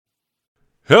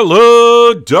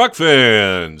Hello, Duck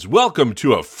fans! Welcome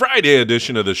to a Friday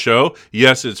edition of the show.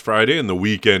 Yes, it's Friday and the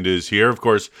weekend is here. Of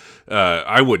course,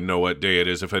 I wouldn't know what day it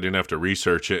is if I didn't have to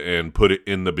research it and put it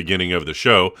in the beginning of the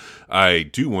show. I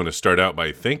do want to start out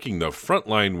by thanking the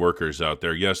frontline workers out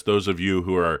there. Yes, those of you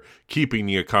who are keeping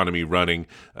the economy running,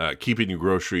 keeping your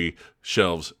grocery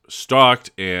shelves stocked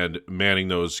and manning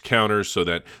those counters so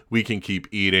that we can keep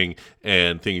eating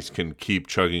and things can keep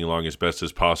chugging along as best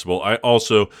as possible. I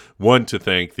also want to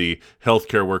thank the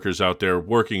healthcare workers out there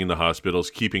working in the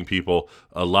hospitals, keeping people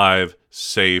alive,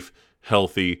 safe,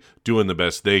 healthy, doing the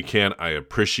best they can. I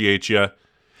appreciate you.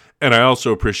 And I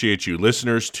also appreciate you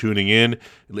listeners tuning in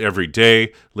every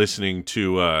day, listening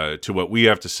to what we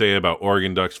have to say about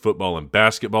Oregon Ducks football and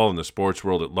basketball and the sports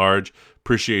world at large.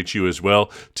 Appreciate you as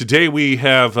well. Today we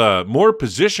have more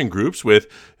position groups with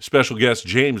special guest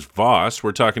James Voss.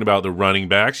 We're talking about the running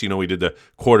backs. You know, we did the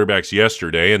quarterbacks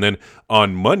yesterday. And then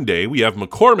on Monday, we have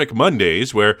McCormick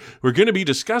Mondays, where we're going to be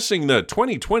discussing the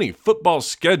 2020 football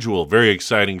schedule. Very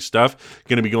exciting stuff.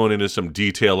 Going to be going into some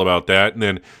detail about that. And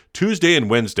then Tuesday and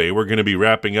Wednesday, we're going to be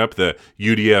wrapping up the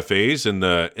UDFAs and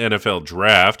the NFL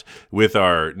draft with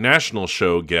our national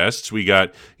show guests. We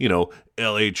got,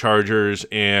 LA Chargers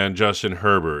and Justin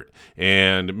Herbert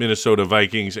and Minnesota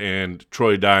Vikings and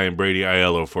Troy Dye and Brady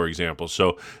Aiello, for example.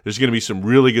 So there's going to be some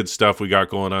really good stuff we got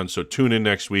going on. So tune in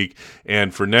next week.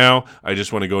 And for now, I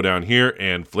just want to go down here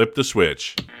and flip the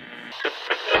switch.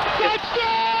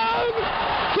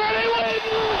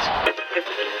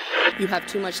 You have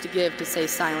too much to give to stay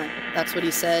silent. That's what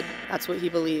he said. That's what he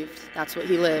believed. That's what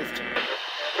he lived.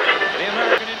 The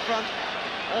American in front,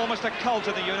 almost a cult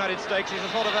in the United States. He's a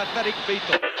sort of athletic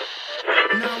Beatle.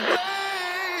 Now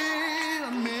wait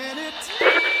a minute.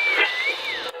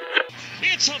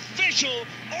 It's official.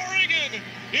 Oregon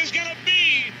is going to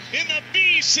be in the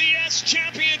BCS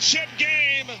championship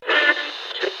game.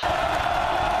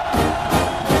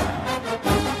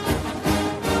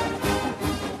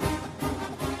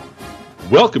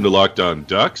 Welcome to Locked On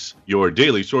Ducks, your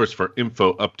daily source for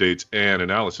info, updates, and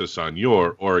analysis on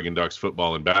your Oregon Ducks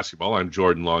football and basketball. I'm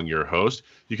Jordan Long, your host.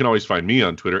 You can always find me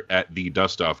on Twitter at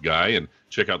 @TheDustOffGuy and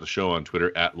check out the show on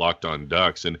Twitter at Locked On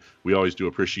Ducks. And we always do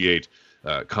appreciate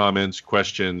comments,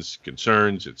 questions,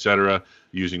 concerns, etc.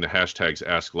 using the hashtags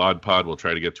AskLodPod. We'll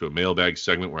try to get to a mailbag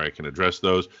segment where I can address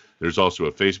those. There's also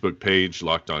a Facebook page,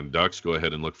 Locked On Ducks. Go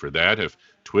ahead and look for that if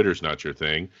Twitter's not your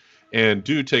thing. And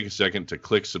do take a second to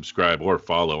click subscribe or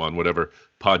follow on whatever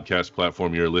podcast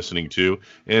platform you're listening to.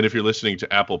 And if you're listening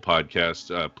to Apple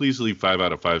Podcasts, please leave 5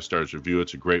 out of 5 stars review.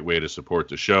 It's a great way to support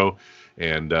the show.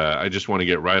 And I just want to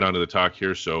get right onto the talk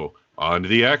here. So on to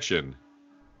the action.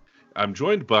 I'm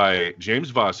joined by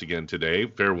James Voss again today.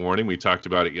 Fair warning, we talked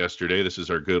about it yesterday. This is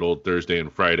our good old Thursday and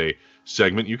Friday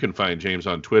segment. You can find James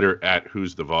on Twitter at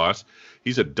Who's the Voss.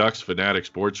 He's a Ducks fanatic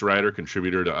sports writer,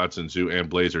 contributor to Autzen Zoo and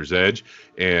Blazers Edge.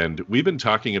 And we've been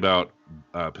talking about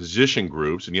position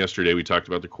groups. And yesterday we talked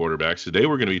about the quarterbacks. Today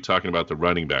we're going to be talking about the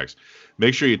running backs.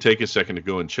 Make sure you take a second to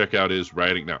go and check out his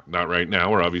writing. Now, not right now.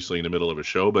 We're obviously in the middle of a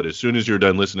show. But as soon as you're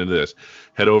done listening to this,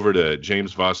 head over to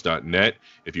jamesvoss.net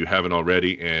if you haven't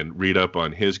already and read up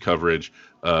on his coverage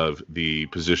of the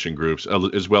position groups,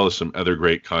 as well as some other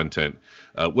great content.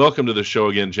 Welcome to the show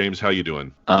again, James. How you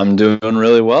doing? I'm doing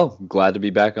really well. Glad to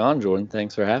be back on, Jordan.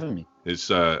 Thanks for having me. It's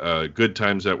good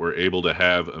times that we're able to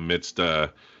have amidst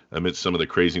some of the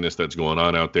craziness that's going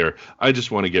on out there. I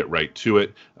just want to get right to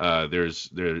it.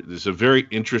 There's a very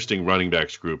interesting running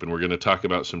backs group, and we're going to talk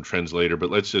about some trends later.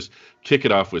 But let's just kick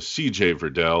it off with C.J.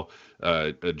 Verdell,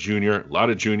 a junior. A lot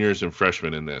of juniors and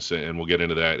freshmen in this, and we'll get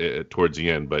into that towards the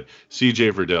end. But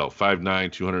C.J. Verdell,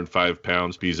 5'9", 205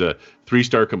 pounds. He's a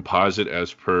 3-star composite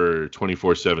as per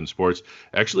 24/7 Sports.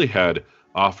 Actually had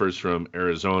offers from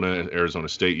Arizona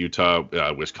State,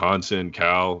 Utah, Wisconsin,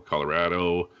 Cal,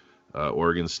 Colorado,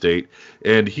 Oregon State.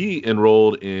 And he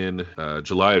enrolled in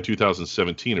July of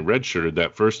 2017 and redshirted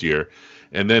that first year.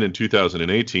 And then in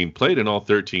 2018, played in all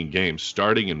 13 games,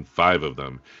 starting in 5 of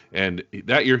them. And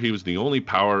that year, he was the only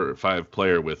Power 5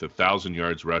 player with 1,000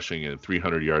 yards rushing and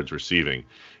 300 yards receiving.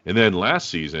 And then last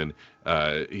season,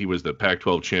 he was the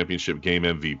Pac-12 championship game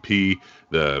MVP,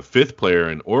 the 5th player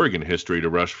in Oregon history to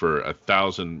rush for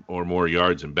 1,000 or more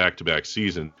yards in back-to-back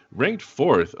season, ranked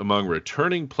 4th among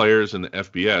returning players in the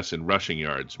FBS in rushing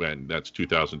yards. And that's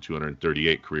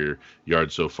 2,238 career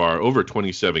yards so far, over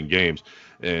 27 games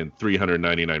and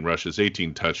 399 rushes,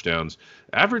 18 touchdowns,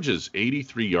 averages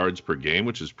 83 yards per game,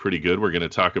 which is pretty good. We're going to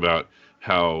talk about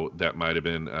how that might have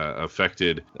been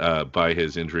affected by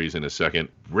his injuries in a second.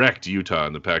 Wrecked Utah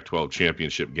in the Pac-12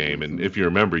 championship game. And if you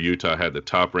remember, Utah had the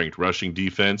top-ranked rushing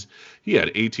defense. He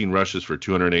had 18 rushes for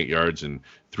 208 yards and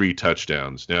 3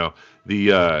 touchdowns. Now,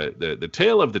 the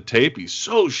tail of the tape, he's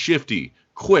so shifty,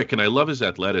 quick, and I love his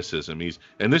athleticism.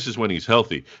 And this is when he's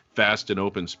healthy. Fast in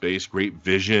open space, great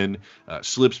vision,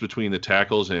 slips between the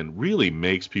tackles, and really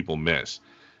makes people miss.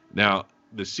 Now,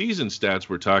 the season stats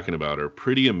we're talking about are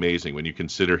pretty amazing when you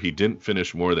consider he didn't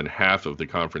finish more than half of the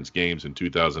conference games in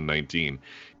 2019.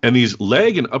 And these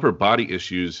leg and upper body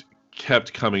issues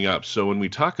kept coming up. So when we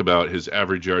talk about his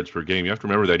average yards per game, you have to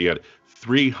remember that he had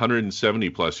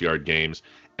 370-plus yard games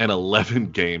and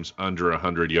 11 games under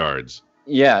 100 yards.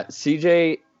 Yeah,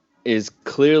 CJ is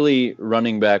clearly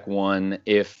running back one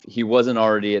if he wasn't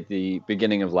already at the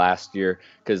beginning of last year,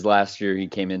 because last year he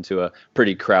came into a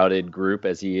pretty crowded group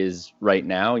as he is right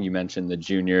now. You mentioned the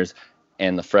juniors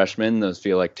and the freshmen. Those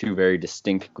feel like two very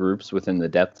distinct groups within the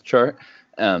depth chart.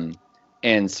 And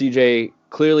CJ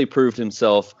clearly proved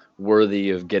himself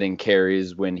worthy of getting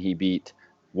carries when he beat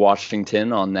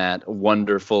Washington on that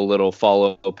wonderful little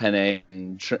follow Penei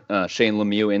and Shane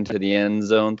Lemieux into the end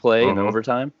zone play in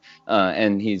overtime.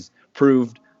 And he's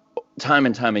proved time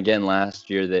and time again last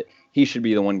year that he should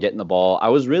be the one getting the ball. I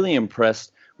was really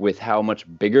impressed with how much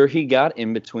bigger he got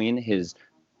in between his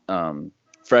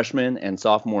freshman and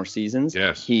sophomore seasons.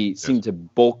 He seemed to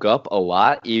bulk up a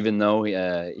lot, even though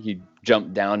he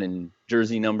jumped down in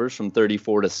jersey numbers from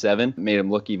 34 to 7, made him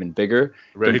look even bigger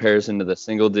in comparison to the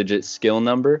single-digit skill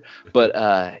number. But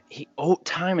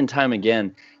time and time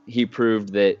again, he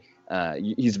proved that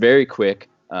he's very quick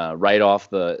right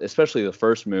off especially the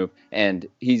first move, and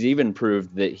he's even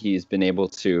proved that he's been able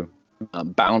to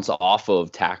bounce off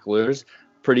of tacklers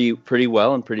pretty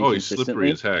well and pretty consistently.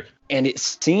 He's slippery as heck. And it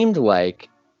seemed like,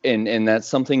 and that's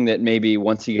something that maybe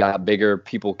once he got bigger,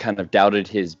 people kind of doubted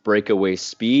his breakaway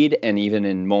speed. And even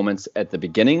in moments at the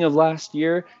beginning of last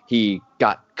year, he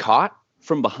got caught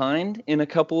from behind in a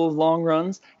couple of long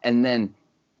runs. And then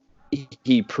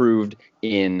he proved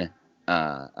in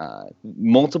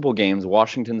multiple games,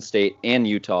 Washington State and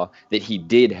Utah, that he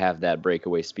did have that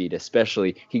breakaway speed.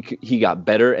 Especially he got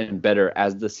better and better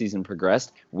as the season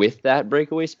progressed with that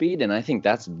breakaway speed, and I think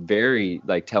that's very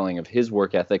telling of his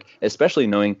work ethic, especially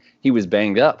knowing he was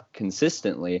banged up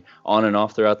consistently on and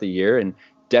off throughout the year. And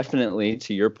definitely,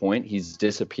 to your point, he's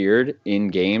disappeared in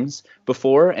games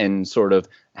before and sort of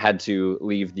had to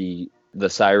leave the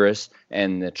Cyrus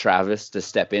and the Travis to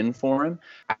step in for him.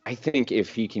 I think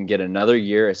if he can get another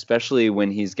year, especially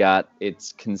when he's got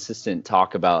its consistent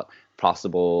talk about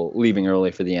possible leaving early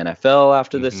for the NFL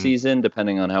after this season,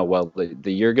 depending on how well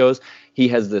the year goes, he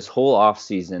has this whole off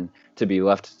season to be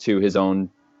left to his own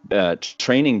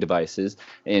training devices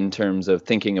in terms of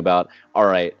thinking about, all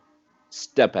right,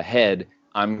 step ahead.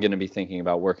 I'm going to be thinking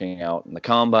about working out in the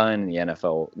combine, the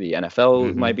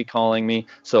NFL might be calling me.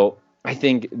 So I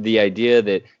think the idea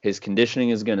that his conditioning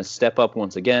is going to step up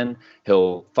once again,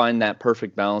 he'll find that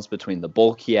perfect balance between the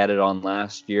bulk he added on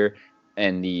last year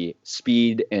and the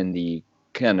speed and the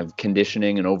kind of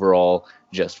conditioning and overall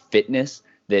just fitness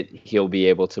that he'll be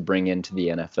able to bring into the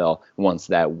NFL once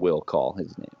that will call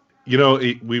his name. You know,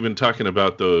 we've been talking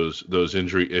about those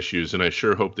injury issues, and I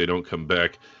sure hope they don't come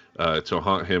back to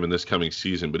haunt him in this coming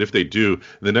season. But if they do,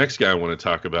 the next guy I want to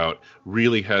talk about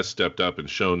really has stepped up and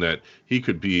shown that he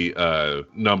could be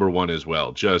number one as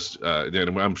well.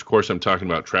 And of course, I'm talking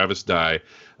about Travis Dye,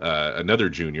 another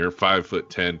junior,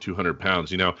 5'10", 200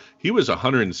 pounds. You know, he was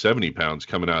 170 pounds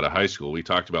coming out of high school. We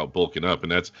talked about bulking up,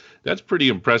 and that's pretty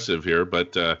impressive here.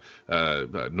 But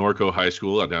Norco High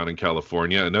School down in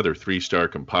California, another 3-star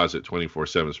composite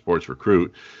 24/7 sports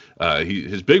recruit.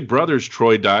 His big brother's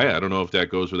Troy Dye. I don't know if that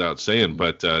goes without saying,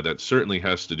 but that certainly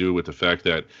has to do with the fact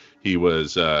that he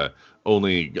was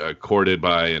only courted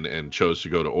by and chose to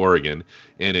go to Oregon.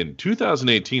 And in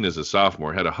 2018, as a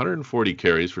sophomore, had 140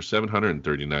 carries for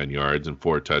 739 yards and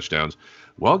 4 touchdowns,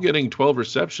 while getting 12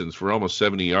 receptions for almost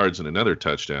 70 yards and another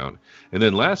touchdown. And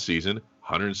then last season,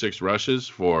 106 rushes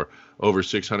for over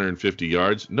 650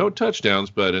 yards, no touchdowns,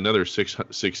 but another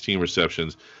 16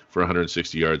 receptions for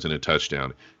 160 yards and a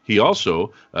touchdown. He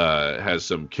also has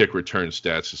some kick return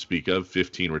stats to speak of,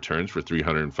 15 returns for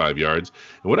 305 yards.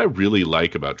 And what I really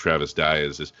like about Travis Dye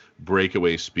is his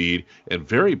breakaway speed and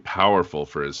very powerful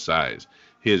for his size.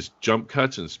 his jump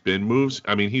cuts and spin moves.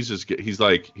 I mean, he's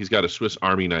got a Swiss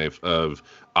Army knife of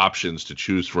options to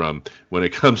choose from when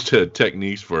it comes to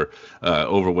techniques for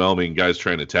overwhelming guys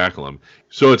trying to tackle him.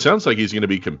 So it sounds like he's going to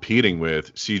be competing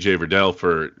with CJ Verdell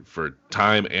for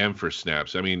time and for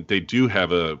snaps. I mean, they do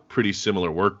have a pretty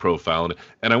similar work profile,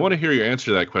 and I want to hear your answer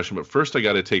to that question. But first, I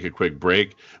got to take a quick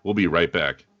break. We'll be right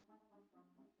back.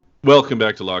 Welcome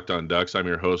back to Locked On Ducks. I'm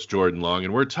your host, Jordan Long,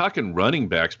 and we're talking running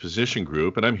backs position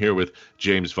group, and I'm here with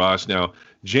James Voss. Now,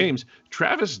 James,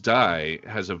 Travis Dye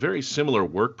has a very similar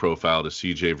work profile to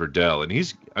CJ Verdell,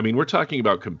 and we're talking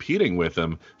about competing with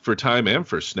him for time and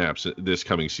for snaps this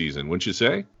coming season, wouldn't you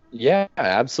say? Yeah,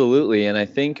 absolutely. And I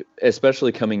think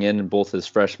especially coming in both as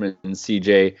freshmen,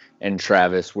 CJ and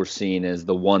Travis were seen as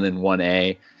the 1 and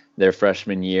 1A their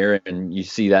freshman year, and you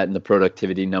see that in the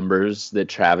productivity numbers that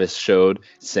Travis showed,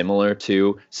 similar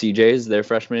to CJ's their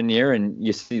freshman year, and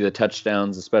you see the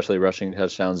touchdowns, especially rushing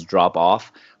touchdowns, drop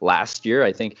off last year.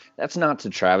 I think that's not to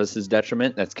Travis's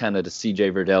detriment. That's kind of to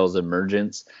CJ Verdell's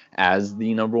emergence as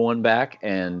the number one back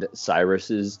and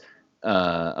Cyrus's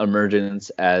emergence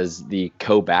as the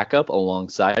co-backup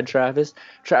alongside Travis.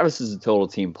 Travis is a total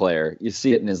team player. You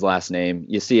see it in his last name.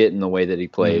 You see it in the way that he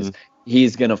plays. Mm-hmm.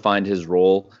 He's going to find his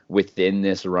role within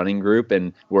this running group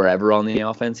and wherever on the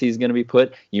offense he's going to be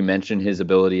put. You mentioned his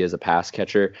ability as a pass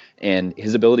catcher and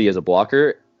his ability as a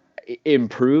blocker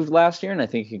improved last year, and I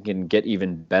think he can get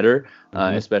even better,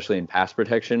 especially in pass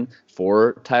protection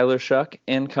for Tyler Shuck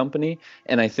and company.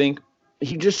 And I think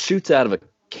he just shoots out of a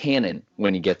cannon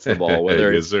when he gets the ball,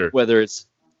 whether it's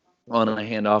on a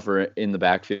handoff or in the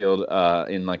backfield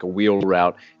in like a wheel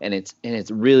route, and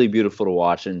it's really beautiful to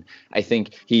watch. And I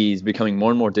think he's becoming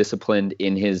more and more disciplined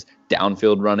in his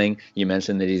downfield running. You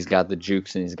mentioned that he's got the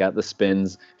jukes and he's got the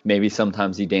spins. Maybe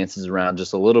sometimes he dances around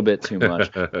just a little bit too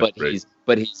much, but right.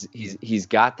 he's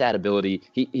got that ability.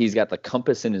 He's got the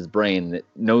compass in his brain that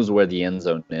knows where the end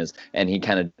zone is, and he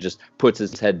kind of just puts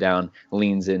his head down,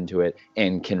 leans into it,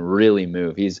 and can really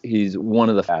move. He's one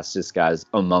of the fastest guys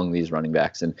among these running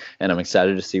backs, and I'm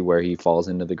excited to see where he falls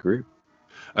into the group.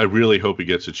 I really hope he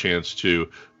gets a chance to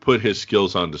put his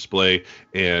skills on display.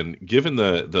 And given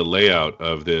the layout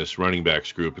of this running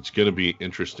backs group, it's going to be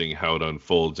interesting how it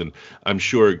unfolds. And I'm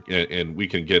sure, and we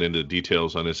can get into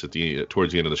details on this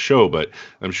towards the end of the show, but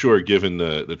I'm sure given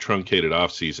the truncated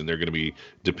offseason, they're going to be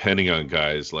depending on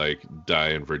guys like Dye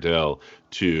and Verdell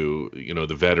to,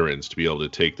 the veterans to be able to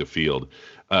take the field.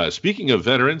 Speaking of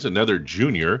veterans, another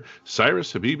junior,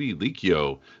 Cyrus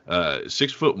Habibi-Likio,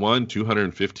 6'1",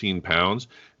 215 pounds.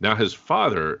 Now, his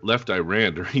father left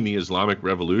Iran during the Islamic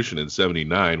Revolution in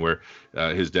 '79, where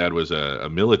his dad was a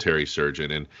military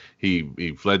surgeon, and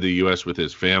he fled the U.S. with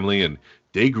his family, and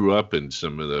they grew up in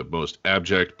some of the most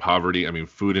abject poverty. I mean,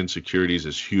 food insecurity is a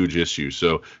huge issue.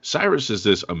 So Cyrus is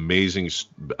this amazing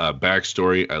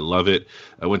backstory. I love it.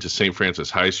 I went to St. Francis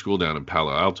High School down in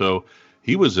Palo Alto.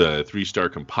 He was a 3-star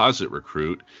composite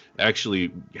recruit,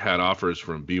 actually had offers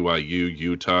from BYU,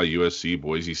 Utah, USC,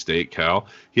 Boise State, Cal.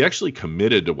 He actually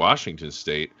committed to Washington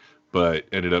State, but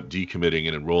ended up decommitting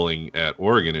and enrolling at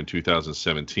Oregon in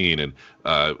 2017. And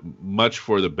much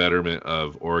for the betterment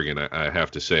of Oregon, I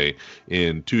have to say.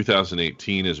 In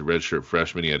 2018, as a redshirt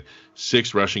freshman, he had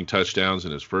 6 rushing touchdowns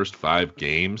in his first 5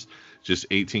 games, just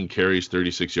 18 carries,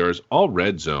 36 yards, all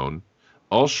red zone,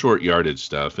 all short yardage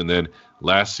stuff. And then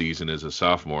last season as a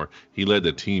sophomore, he led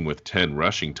the team with 10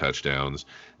 rushing touchdowns,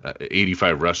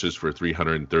 85 rushes for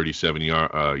 337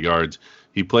 yards.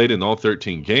 He played in all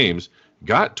 13 games,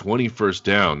 got 20 first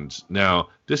downs. Now,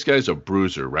 this guy's a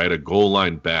bruiser, right? A goal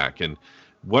line back. And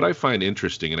what I find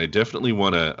interesting, and I definitely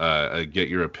want to get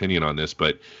your opinion on this,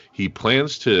 but he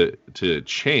plans to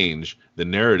change the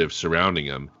narrative surrounding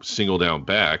him, single down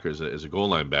back as a goal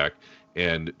line back,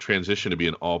 and transition to be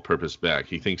an all-purpose back.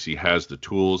 He thinks he has the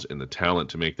tools and the talent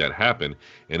to make that happen.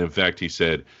 And in fact, he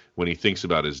said when he thinks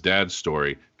about his dad's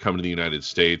story, coming to the United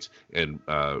States and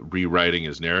rewriting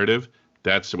his narrative,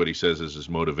 that's what he says is his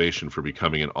motivation for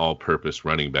becoming an all-purpose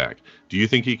running back. Do you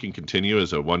think he can continue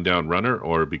as a one-down runner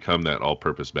or become that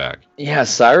all-purpose back? Yeah,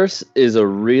 Cyrus is a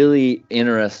really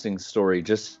interesting story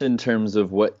just in terms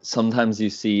of what sometimes you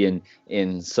see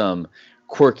in some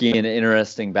quirky and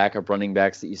interesting backup running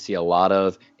backs that you see a lot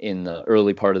of in the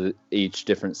early part of each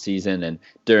different season. And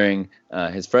during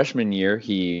his freshman year,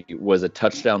 he was a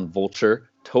touchdown vulture,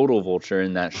 total vulture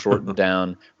in that short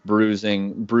down,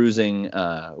 bruising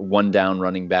one down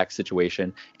running back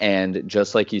situation. And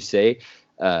just like you say,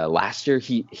 last year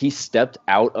he stepped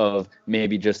out of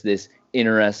maybe just this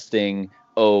interesting,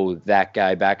 that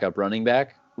guy backup running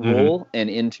back role and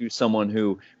into someone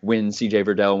who, when CJ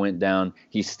Verdell went down,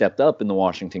 he stepped up in the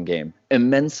Washington game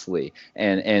immensely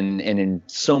and in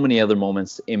so many other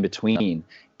moments in between.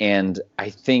 And I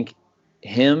think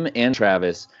him and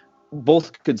Travis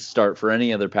both could start for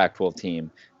any other Pac-12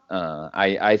 team.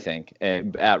 I think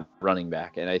at running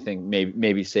back, and I think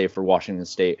maybe say for Washington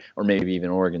State or maybe even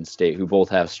Oregon State, who both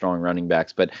have strong running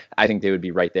backs, but I think they would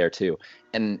be right there too.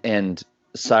 And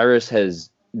Cyrus has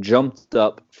jumped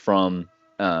up from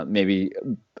maybe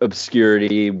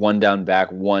obscurity, one down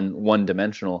back, one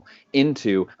dimensional,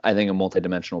 into I think a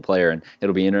multi-dimensional player, and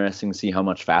it'll be interesting to see how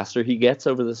much faster he gets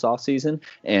over this offseason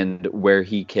and where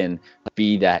he can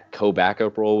be that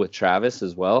co-backup role with Travis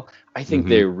as well. I think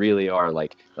they really are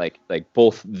like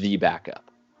both the backup.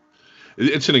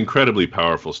 It's an incredibly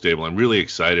powerful stable. I'm really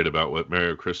excited about what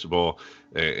Mario Cristobal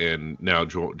and now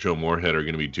Joe Moorhead are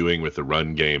going to be doing with the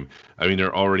run game. I mean,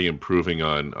 they're already improving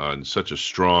on such a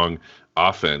strong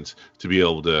offense to be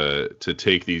able to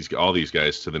take all these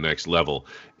guys to the next level.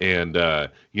 And I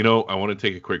want to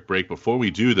take a quick break. Before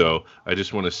we do, though, I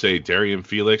just want to say Darian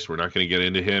Felix, we're not going to get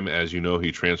into him. As you know,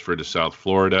 he transferred to South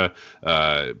Florida.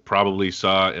 Probably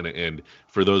saw, and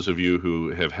for those of you who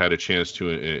have had a chance to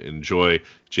enjoy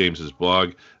James's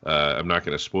blog, I'm not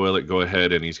going to spoil it. Go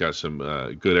ahead, and he's got some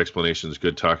good explanations,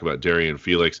 good talk about Darian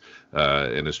Felix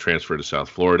and his transfer to South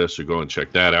Florida, so go and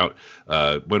check that out.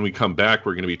 When we come back,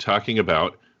 we're going to be talking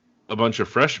about a bunch of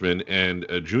freshmen and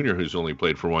a junior who's only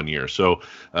played for 1 year. So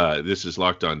this is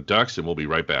Locked On Ducks, and we'll be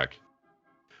right back.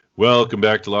 Welcome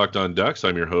back to Locked On Ducks.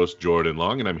 I'm your host, Jordan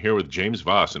Long, and I'm here with James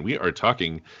Voss, and we are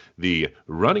talking the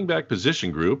running back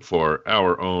position group for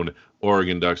our own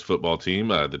Oregon Ducks football team,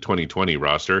 the 2020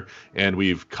 roster. And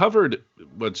we've covered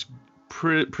what's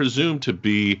presumed to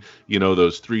be,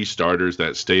 those three starters,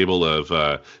 that stable of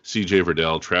CJ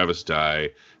Verdell, Travis Dye,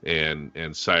 and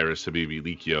Cyrus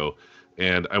Habibi-Likio.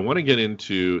 And I want to get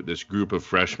into this group of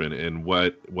freshmen and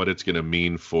what it's going to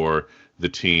mean for the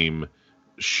team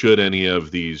should any of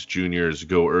these juniors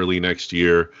go early next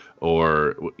year,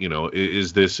 or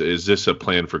is this a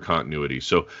plan for continuity?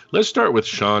 So let's start with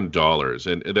Sean Dollars,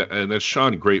 and that's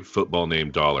Sean, great football name,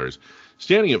 Dollars,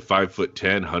 standing at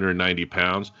 5'10", 190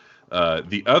 pounds.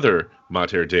 The other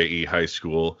Mater Dei High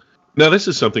School. Now, this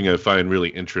is something I find really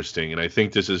interesting, and I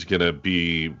think this is going to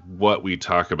be what we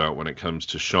talk about when it comes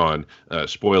to Sean.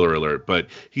 Spoiler alert, but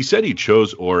he said he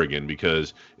chose Oregon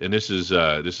because, and this is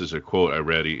a quote I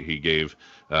read. He gave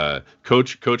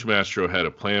Coach Mastro had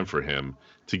a plan for him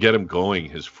to get him going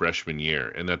his freshman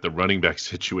year, and that the running back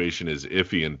situation is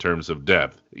iffy in terms of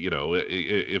depth.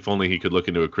 If only he could look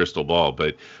into a crystal ball.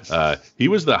 But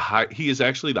he is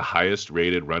actually the highest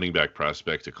rated running back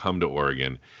prospect to come to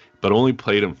Oregon, but only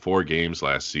played in 4 games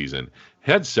last season.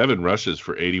 Had 7 rushes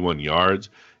for 81 yards,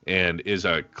 and is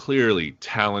a clearly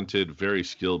talented, very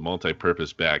skilled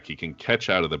multi-purpose back. He can catch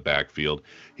out of the backfield.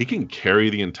 He can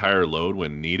carry the entire load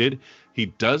when needed. He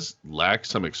does lack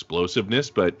some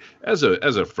explosiveness, but as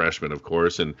a freshman, of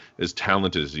course, and as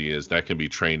talented as he is, that can be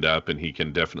trained up, and he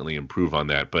can definitely improve on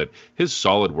that. But his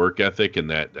solid work ethic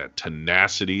and that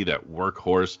tenacity, that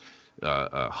workhorse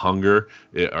hunger,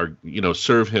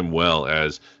 serve him well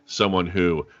as someone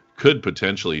who could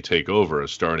potentially take over a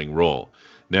starting role.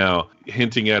 Now,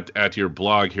 hinting at your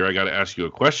blog here, I got to ask you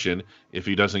a question. If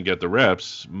he doesn't get the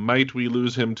reps, might we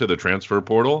lose him to the transfer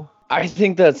portal? I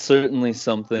think that's certainly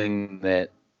something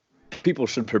that people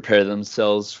should prepare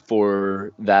themselves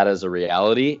for, that as a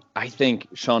reality. I think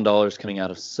Sean Dollars coming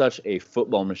out of such a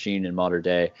football machine in Mater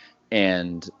Dei,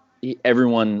 and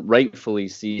everyone rightfully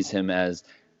sees him as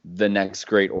the next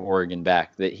great Oregon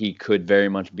back, that he could very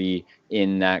much be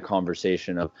in that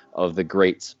conversation of the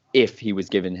greats if he was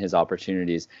given his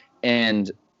opportunities. And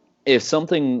if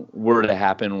something were to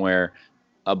happen where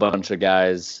a bunch of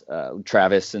guys,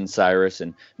 Travis and Cyrus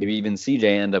and maybe even CJ,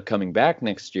 end up coming back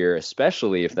next year,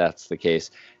 especially if that's the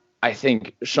case, I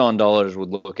think Sean Dollars would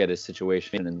look at his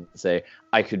situation and say,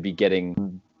 I could be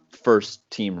getting first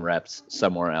team reps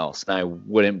somewhere else. And I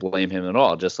wouldn't blame him at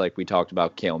all, just like we talked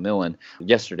about Cale Millen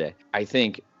yesterday. I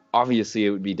think obviously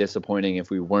it would be disappointing if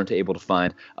we weren't able to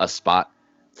find a spot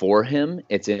for him.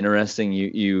 It's interesting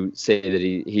you say that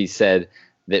he said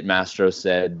that Mastro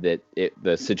said that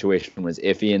the situation was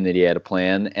iffy and that he had a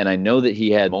plan. And I know that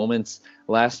he had moments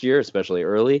last year, especially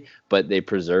early, but they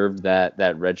preserved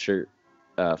that red shirt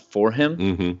for him.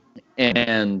 Mm-hmm.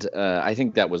 And I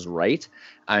think that was right.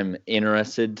 I'm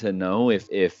interested to know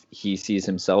if he sees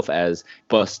himself as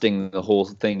busting the whole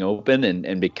thing open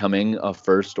and becoming a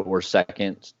first or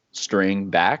second string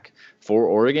back for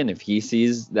Oregon. If he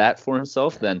sees that for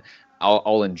himself, then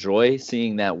I'll enjoy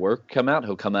seeing that work come out.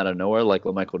 He'll come out of nowhere like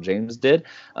LaMichael James did.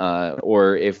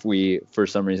 Or if we, for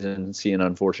some reason, see an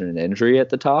unfortunate injury at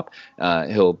the top,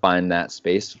 he'll find that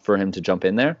space for him to jump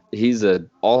in there. He's a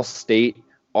all-state,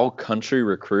 all-country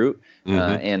recruit,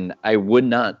 and I would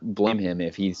not blame him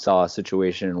if he saw a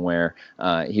situation where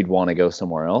he'd want to go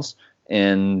somewhere else.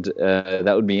 And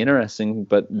that would be interesting.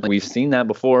 But we've seen that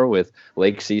before with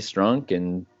Lake C. Strunk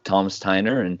and Thomas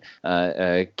Tyner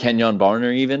and Kenyon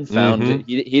Barner even found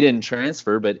he didn't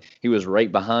transfer, but he was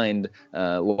right behind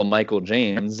LaMichael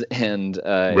James, and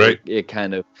it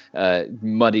kind of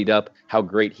muddied up how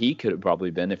great he could have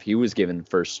probably been if he was given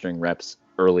first string reps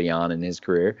early on in his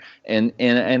career. And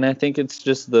I think it's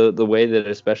just the way that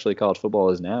especially college football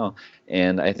is now.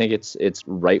 And I think it's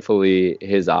rightfully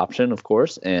his option, of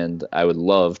course. And I would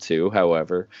love to,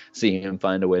 however, see him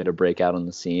find a way to break out on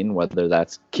the scene, whether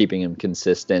that's keeping him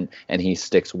consistent and he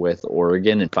sticks with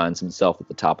Oregon and finds himself at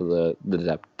the top of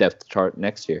the depth chart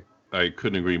next year. I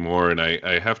couldn't agree more, and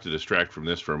I have to distract from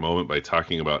this for a moment by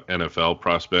talking about NFL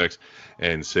prospects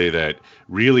and say that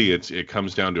really it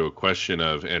comes down to a question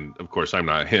of, and of course I'm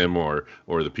not him or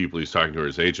the people he's talking to or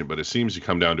his agent, but it seems to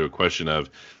come down to a question of,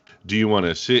 do you want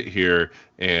to sit here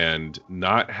and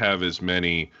not have as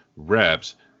many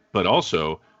reps, but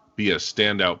also be a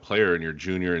standout player in your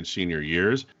junior and senior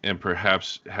years and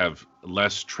perhaps have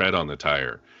less tread on the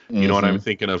tire? You know what I'm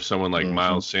thinking of? Someone like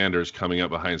Miles Sanders coming up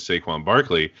behind Saquon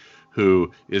Barkley,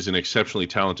 who is an exceptionally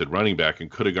talented running back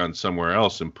and could have gone somewhere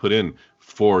else and put in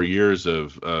 4 years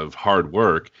of hard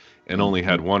work and only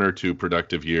had 1 or 2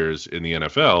 productive years in the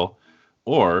NFL,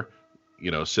 or,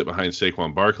 sit behind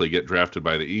Saquon Barkley, get drafted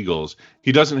by the Eagles.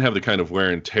 He doesn't have the kind of wear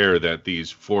and tear that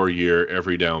these 4-year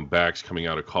every down backs coming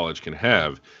out of college can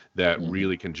have that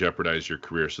really can jeopardize your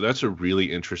career. So that's a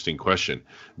really interesting question.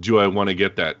 Do I want to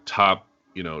get that top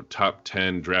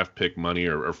 10 draft pick money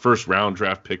or first round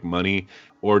draft pick money,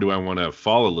 or do I want to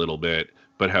fall a little bit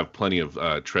but have plenty of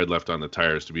tread left on the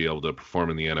tires to be able to perform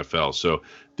in the NFL? So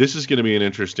this is going to be an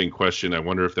interesting question. I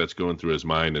wonder if that's going through his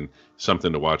mind and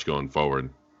something to watch going forward.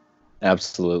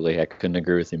 Absolutely. I couldn't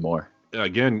agree with you more.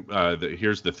 Again,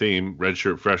 here's the theme: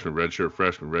 redshirt freshman, redshirt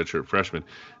freshman, redshirt freshman.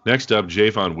 Next up,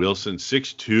 Javon Wilson,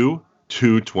 6'2",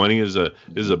 220 is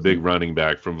a big running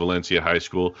back from Valencia High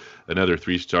School, another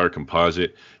 3-star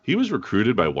composite. He was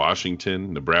recruited by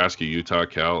Washington, Nebraska, Utah,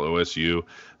 Cal, OSU.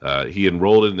 He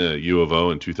enrolled in the U of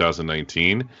O in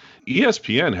 2019.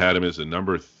 ESPN had him as the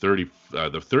number 30,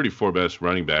 the 34 best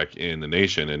running back in the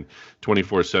nation, and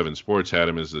 24/7 Sports had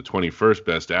him as the 21st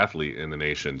best athlete in the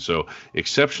nation. So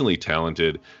exceptionally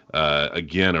talented.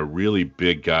 Again, a really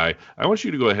big guy. I want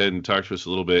you to go ahead and talk to us a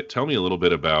little bit. Tell me a little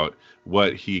bit about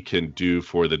what he can do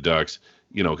for the Ducks,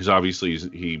 because obviously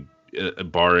he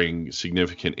barring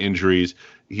significant injuries,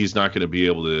 he's not going to be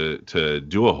able to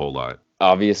do a whole lot.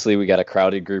 Obviously, we got a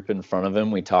crowded group in front of him.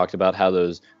 We talked about how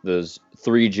those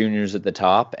 3 juniors at the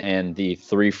top and the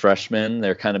 3 freshmen,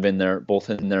 they're kind of both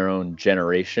in their own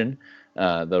generation.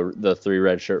 The 3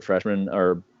 redshirt freshmen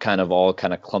are kind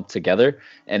of clumped together,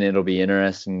 and it'll be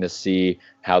interesting to see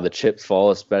how the chips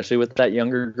fall, especially with that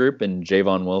younger group. And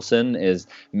Javon Wilson is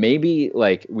maybe,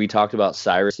 like we talked about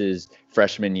Cyrus's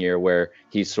freshman year where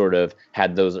he sort of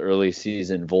had those early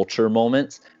season vulture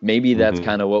moments. Maybe that's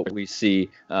kind of what we see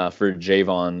for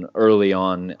Javon early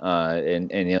on,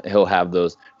 and he'll have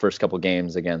those first couple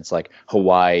games against like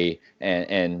Hawaii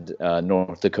and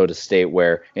North Dakota State,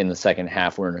 where in the second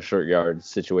half we're in a short yard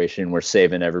situation. We're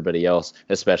saving everybody else,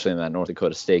 especially in that North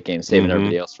Dakota State game, saving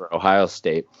everybody else for Ohio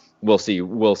State. We'll see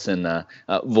Wilson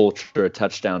vulture a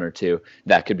touchdown or 2.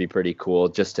 That could be pretty cool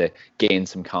just to gain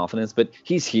some confidence. But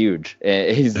he's huge.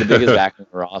 He's the biggest back on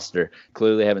the roster.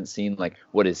 Clearly haven't seen like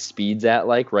what his speed's at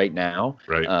like right now,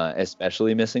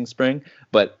 especially missing spring.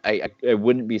 But I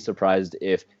wouldn't be surprised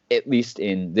if at least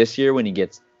in this year when he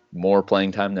gets more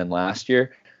playing time than last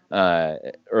year,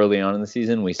 early on in the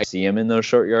season, we see him in those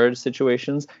short yard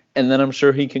situations, and then I'm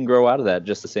sure he can grow out of that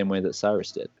just the same way that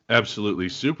Cyrus did. Absolutely.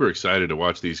 Super excited to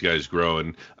watch these guys grow,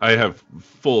 and I have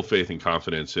full faith and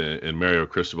confidence in Mario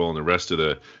Cristobal and the rest of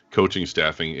the coaching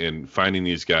staffing in finding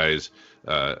these guys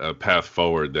a path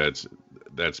forward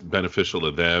that's beneficial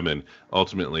to them and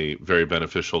ultimately very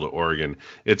beneficial to Oregon.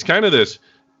 It's kind of this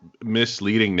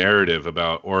misleading narrative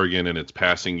about Oregon and its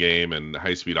passing game and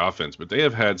high-speed offense, but they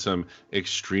have had some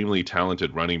extremely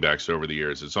talented running backs over the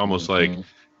years. It's almost like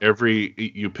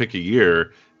you pick a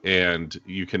year and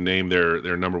you can name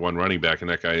their number 1 running back, and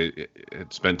that guy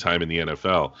had spent time in the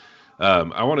NFL.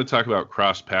 I want to talk about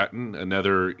Cross Patton.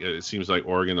 It seems like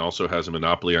Oregon also has a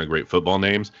monopoly on great football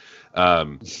names.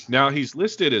 Now he's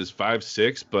listed as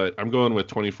 5'6", but I'm going with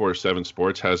 24/7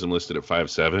 Sports has him listed at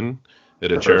 5'7".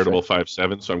 at a charitable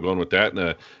 5'7", so I'm going with that. And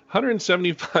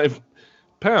 175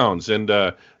 pounds, and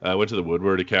went to the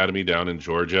Woodward Academy down in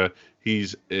Georgia.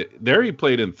 He's there. He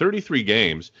played in 33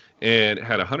 games and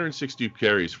had 160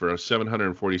 carries for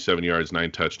 747 yards,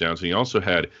 9 touchdowns. And he also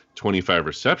had 25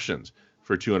 receptions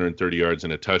for 230 yards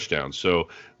and a touchdown. So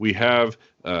we have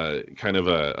kind of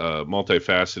a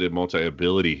multifaceted,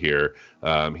 multi-ability here.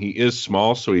 He is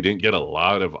small, so he didn't get a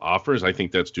lot of offers. I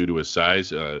think that's due to his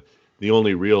size. The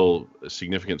only real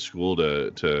significant school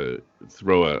to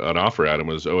throw an offer at him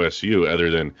was OSU, other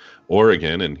than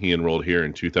Oregon, and he enrolled here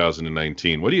in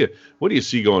 2019. What do you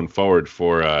see going forward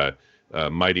for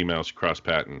Mighty Mouse Cross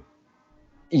Patton?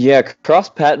 Yeah, Cross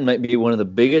Patton might be one of the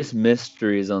biggest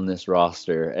mysteries on this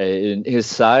roster. His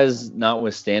size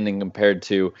notwithstanding, compared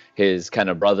to his kind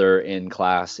of brother in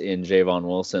class in Javon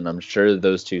Wilson, I'm sure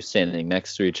those two standing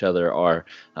next to each other are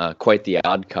quite the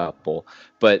odd couple.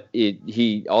 But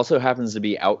he also happens to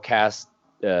be Outcast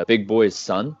Big Boy's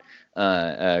son,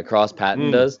 Cross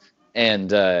Patton does. And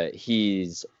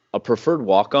he's a preferred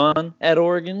walk-on at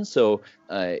Oregon, so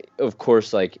of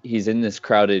course, like, he's in this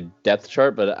crowded depth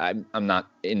chart, but I'm not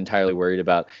entirely worried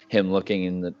about him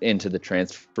looking into the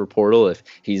transfer portal if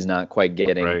he's not quite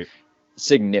getting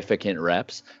significant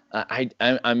reps.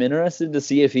 I'm interested to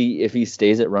see if he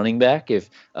stays at running back, if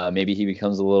maybe he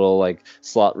becomes a little like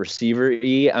slot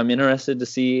receiver-y. I'm interested to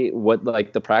see what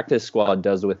like the practice squad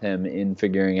does with him in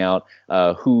figuring out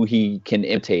who he can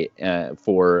imitate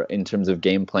for in terms of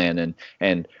game plan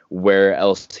and where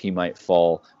else he might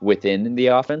fall within the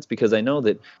offense, because I know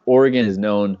that Oregon is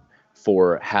known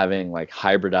for having like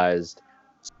hybridized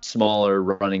smaller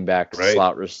running back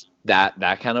slot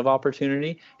that kind of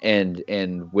opportunity, and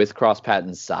with Cross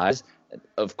Patton's size,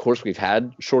 of course we've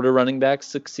had shorter running backs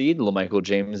succeed, LaMichael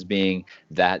James being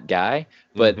that guy,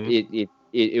 but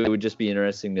it would just be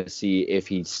interesting to see if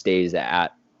he stays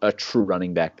at a true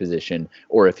running back position,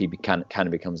 or if he kind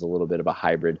of becomes a little bit of a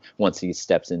hybrid once he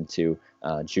steps into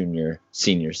senior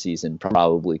season,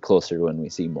 probably closer to when we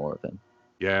see more of him.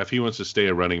 Yeah, if he wants to stay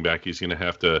a running back, he's going to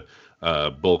have to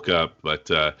bulk up. But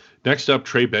next up,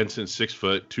 Trey Benson, 6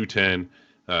 foot,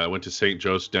 210, went to St.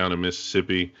 Joseph down in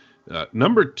Mississippi.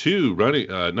 Number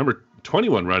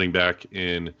 21 running back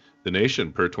in the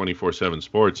nation per 24/7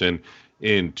 Sports. And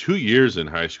in 2 years in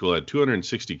high school, had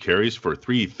 260 carries for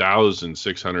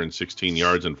 3,616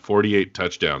 yards and 48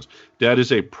 touchdowns. That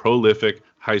is a prolific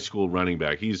high school running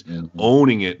back. He's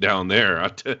owning it down there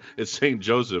at St.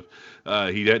 Joseph.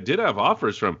 He did have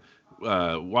offers from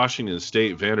Washington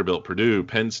State, Vanderbilt, Purdue,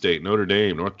 Penn State, Notre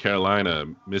Dame, North Carolina,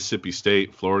 Mississippi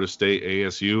State, Florida State,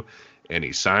 ASU, and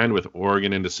he signed with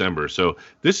Oregon in December. So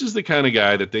this is the kind of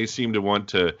guy that they seem to want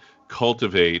to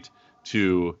cultivate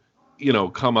to,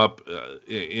 come up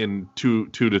in two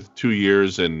to 2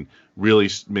 years and really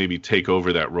maybe take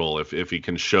over that role if he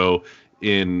can show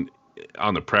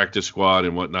on the practice squad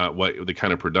and whatnot, what the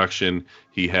kind of production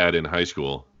he had in high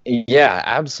school. Yeah,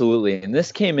 absolutely. And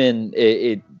this came in,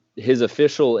 his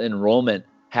official enrollment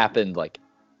happened like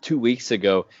 2 weeks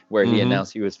ago, where he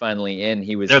announced he was finally in.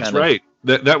 That's right.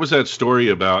 That was that story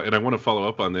about, and I want to follow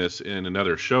up on this in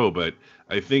another show, but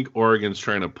I think Oregon's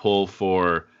trying to pull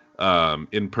for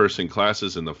in-person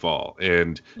classes in the fall.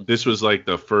 And this was like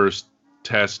the first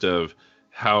test of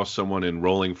how someone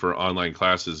enrolling for online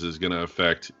classes is going to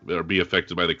affect or be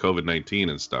affected by the COVID-19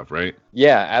 and stuff, right?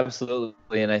 Yeah,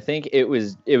 absolutely. And I think it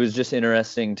was just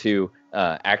interesting to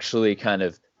actually kind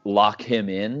of lock him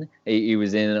in. He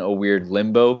was in a weird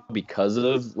limbo because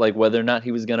of like whether or not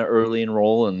he was going to early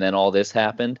enroll, and then all this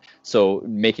happened. So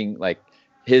making like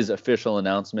his official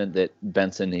announcement that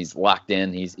Benson, he's locked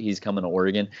in, he's coming to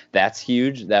Oregon, that's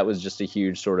huge. That was just a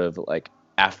huge sort of like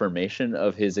affirmation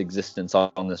of his existence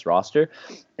on this roster.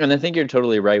 And I think you're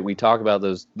totally right. We talk about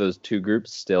those two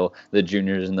groups still, the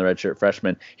juniors and the redshirt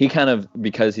freshmen. He kind of,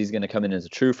 because he's going to come in as a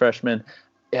true freshman,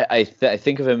 I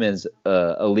think of him as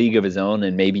a league of his own,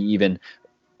 and maybe even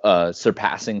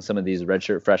surpassing some of these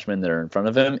redshirt freshmen that are in front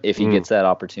of him if he gets that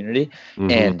opportunity.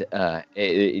 And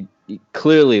it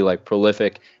clearly like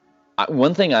prolific.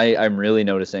 One thing I'm really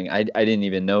noticing, I didn't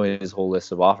even know his whole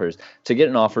list of offers. To get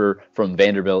an offer from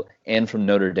Vanderbilt and from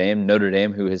Notre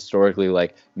Dame, who historically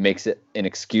like makes it an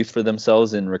excuse for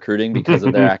themselves in recruiting because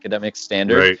of their academic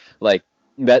standards, like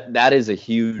that is a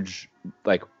huge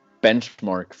like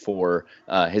benchmark for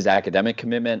his academic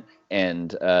commitment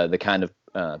and the kind of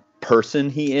person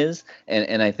he is,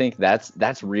 and I think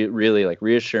that's really like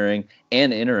reassuring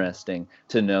and interesting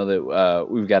to know that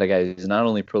we've got a guy who's not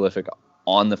only prolific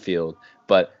on the field,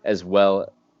 but as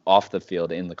well off the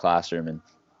field in the classroom. And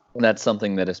That's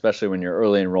something that, especially when you're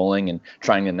early enrolling and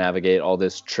trying to navigate all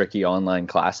this tricky online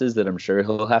classes, that I'm sure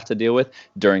he'll have to deal with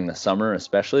during the summer,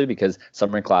 especially because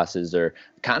summer classes are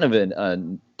kind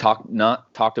of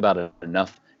not talked about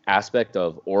enough aspect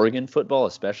of Oregon football.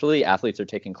 Especially athletes are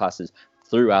taking classes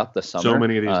throughout the summer. So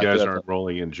many of these guys are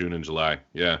enrolling in June and July.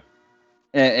 Yeah.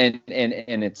 And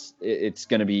it's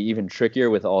going to be even trickier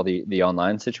with all the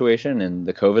online situation and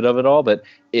the COVID of it all. But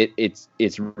it's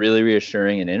really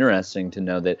reassuring and interesting to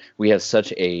know that we have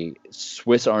such a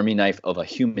Swiss Army knife of a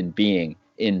human being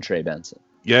in Trey Benson.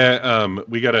 Yeah,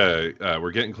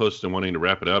 we're getting close to wanting to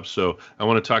wrap it up. So I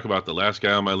want to talk about the last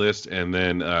guy on my list and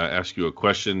then ask you a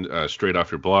question straight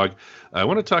off your blog. I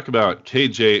want to talk about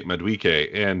KJ Madueke.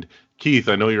 And Keith,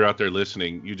 I know you're out there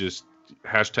listening. You just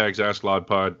hashtags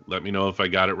AskLodPod. Let me know if I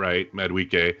got it right.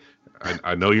 Madueke.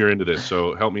 I know you're into this,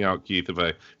 so help me out, Keith, if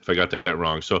I got that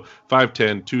wrong. So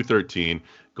 5'10", 213,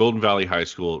 Golden Valley High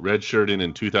School, redshirted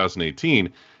in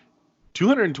 2018,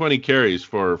 220 carries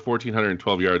for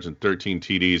 1,412 yards and 13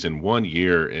 TDs in 1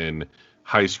 year in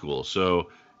high school. So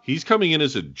he's coming in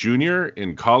as a junior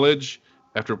in college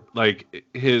after, like,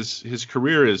 his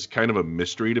career is kind of a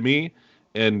mystery to me.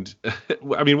 And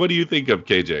I mean, what do you think of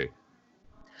KJ?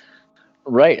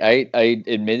 Right. I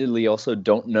admittedly also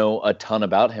don't know a ton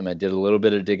about him. I did a little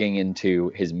bit of digging into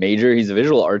his major. He's a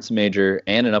visual arts major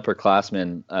and an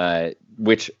upperclassman,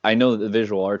 which I know that the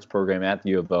visual arts program at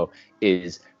the U of O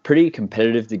is pretty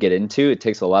competitive to get into. It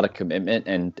takes a lot of commitment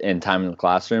and time in the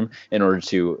classroom in order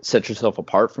to set yourself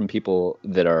apart from people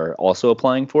that are also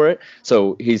applying for it.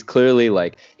 So he's clearly,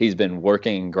 like, he's been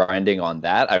working and grinding on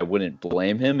that. I wouldn't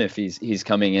blame him if he's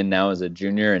coming in now as a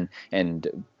junior and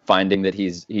finding that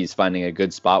he's finding a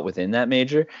good spot within that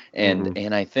major, and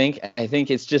I think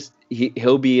it's just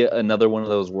he'll be another one of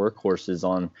those workhorses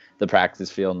on the practice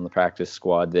field and the practice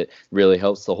squad that really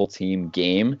helps the whole team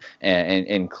game,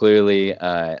 and clearly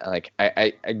like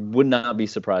I would not be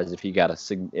surprised if he got a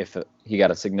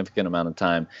significant amount of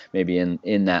time maybe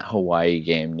in that Hawaii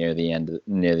game near the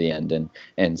end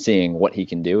and seeing what he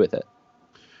can do with it.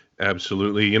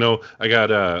 Absolutely. You know, I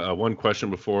got one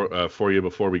question for you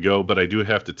before we go, but I do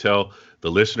have to tell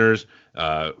the listeners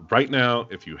right now,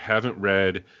 if you haven't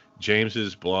read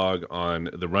James's blog on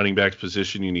the running backs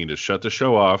position, you need to shut the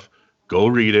show off, go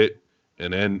read it,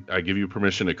 and then I give you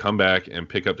permission to come back and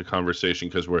pick up the conversation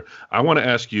because I want to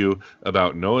ask you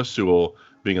about Noah Sewell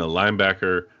being a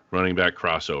linebacker running back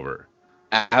crossover.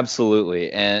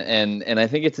 Absolutely, and I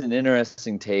think it's an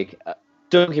interesting take.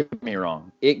 Don't get me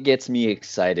wrong. It gets me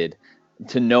excited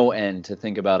to no end to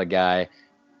think about a guy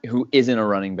who isn't a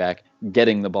running back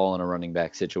getting the ball in a running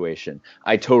back situation.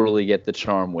 I totally get the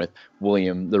charm with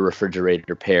William the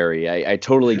Refrigerator Perry. I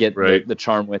totally get right. the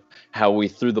charm with how we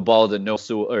threw the ball to to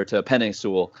Penei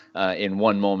Sewell in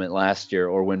one moment last year,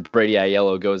 or when Brady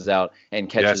Aiello goes out and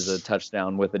catches a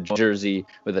touchdown with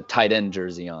a tight end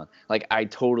jersey on. Like, I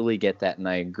totally get that, and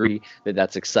I agree that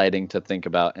that's exciting to think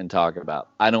about and talk about.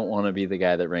 I don't want to be the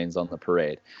guy that rains on the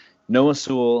parade. Noah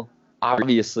Sewell,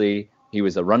 obviously, he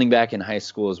was a running back in high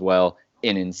school as well,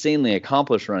 an insanely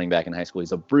accomplished running back in high school.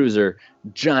 He's a bruiser,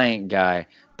 giant guy.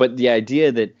 But the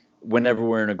idea that whenever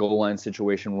we're in a goal line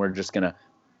situation, we're just going to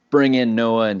bring in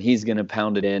Noah and he's going to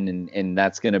pound it in, and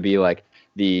that's going to be like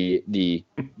the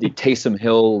Taysom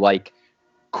Hill like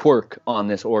quirk on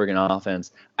this Oregon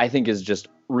offense, I think is just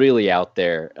really out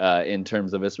there in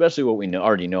terms of especially what we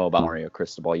already know about Mario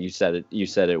Cristobal. You said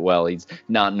it well. He's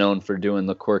not known for doing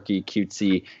the quirky,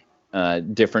 cutesy,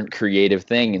 different creative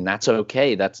thing, and that's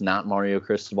okay. That's not Mario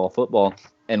Cristobal football,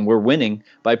 and we're winning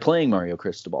by playing Mario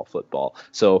Cristobal football.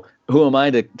 So who am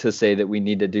I to say that we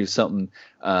need to do something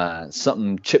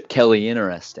Chip Kelly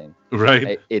interesting?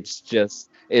 Right. It's just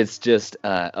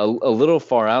a little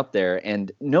far out there,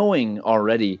 and knowing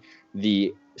already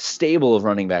the stable of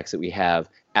running backs that we have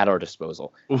at our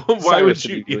disposal. Why would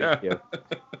you? Yeah.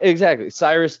 Exactly.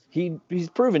 Cyrus, he's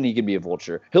proven he can be a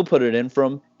vulture. He'll put it in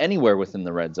from anywhere within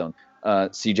the red zone.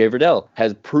 CJ Verdell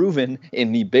has proven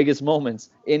in the biggest moments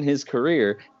in his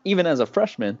career, even as a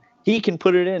freshman, he can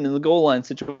put it in the goal line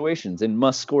situations, in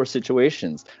must-score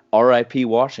situations. R.I.P.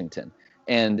 Washington.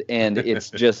 And it's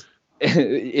just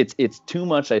it's too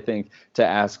much, I think, to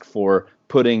ask for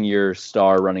putting your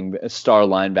star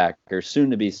linebacker,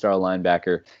 soon-to-be star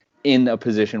linebacker, in a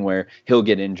position where he'll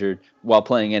get injured while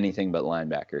playing anything but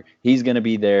linebacker. He's going to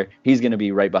be there. He's going to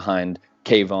be right behind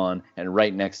Kayvon and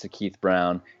right next to Keith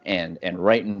Brown and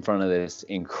right in front of this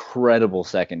incredible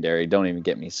secondary. Don't even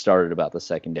get me started about the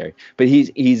secondary. But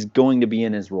he's going to be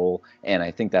in his role, and I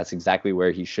think that's exactly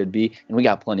where he should be. And we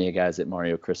got plenty of guys that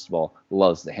Mario Cristobal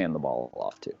loves to hand the ball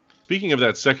off to. speaking of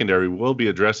that secondary, we'll be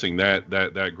addressing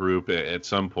that group at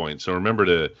some point. So remember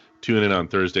to tune in on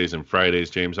Thursdays and Fridays.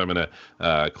 James, I'm going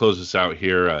to close this out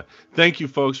here. Thank you,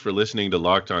 folks, for listening to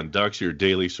Locked On Ducks, your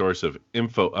daily source of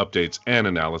info, updates, and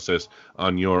analysis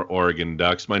on your Oregon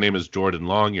Ducks. My name is Jordan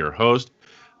Long, your host.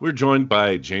 We're joined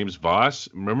by James Voss.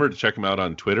 Remember to check him out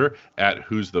on Twitter at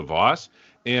Who's the Voss.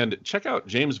 And check out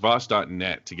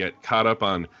jamesvoss.net to get caught up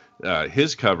on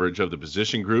his coverage of the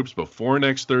position groups before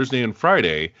next Thursday and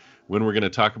Friday, when we're going to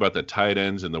talk about the tight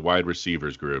ends and the wide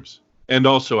receivers groups. And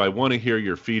also, I want to hear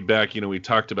your feedback. We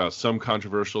talked about some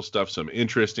controversial stuff, some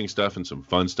interesting stuff, and some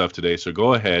fun stuff today. So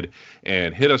go ahead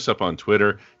and hit us up on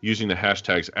Twitter using the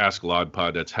hashtags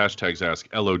AskLodPod. That's hashtags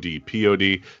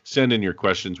AskLODPOD. Send in your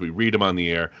questions. We read them on the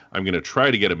air. I'm going to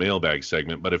try to get a mailbag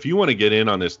segment. But if you want to get in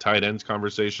on this tight ends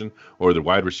conversation or the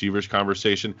wide receivers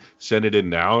conversation, send it in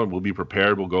now, and we'll be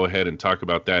prepared. We'll go ahead and talk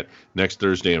about that next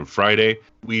Thursday and Friday.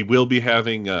 We will be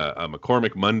having a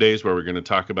McCormick Mondays, where we're going to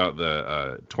talk about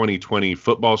the 2020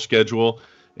 football schedule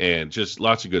and just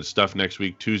lots of good stuff next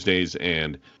week. Tuesdays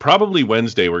and probably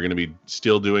Wednesday, we're going to be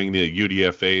still doing the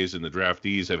UDFAs and the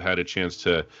draftees. I've had a chance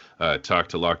to talk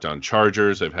to Locked On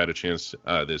Chargers. I've had a chance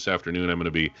this afternoon. I'm going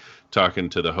to be talking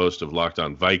to the host of Locked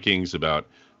On Vikings about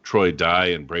Troy Dye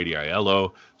and Brady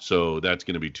Aiello. So that's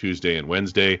going to be Tuesday and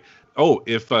Wednesday. Oh,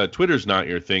 if Twitter's not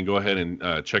your thing, go ahead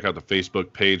and check out the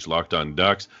Facebook page, Locked On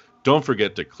Ducks. Don't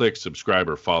forget to click subscribe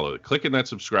or follow. Clicking that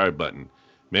subscribe button.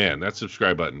 Man, that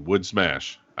subscribe button would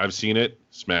smash. I've seen it.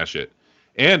 Smash it.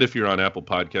 And if you're on Apple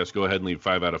Podcasts, go ahead and leave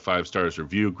 5 out of 5 stars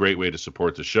review. Great way to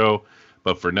support the show.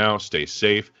 But for now, stay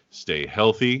safe, stay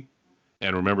healthy,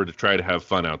 and remember to try to have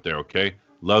fun out there, okay?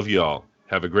 Love y'all.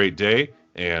 Have a great day,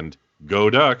 and go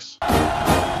Ducks.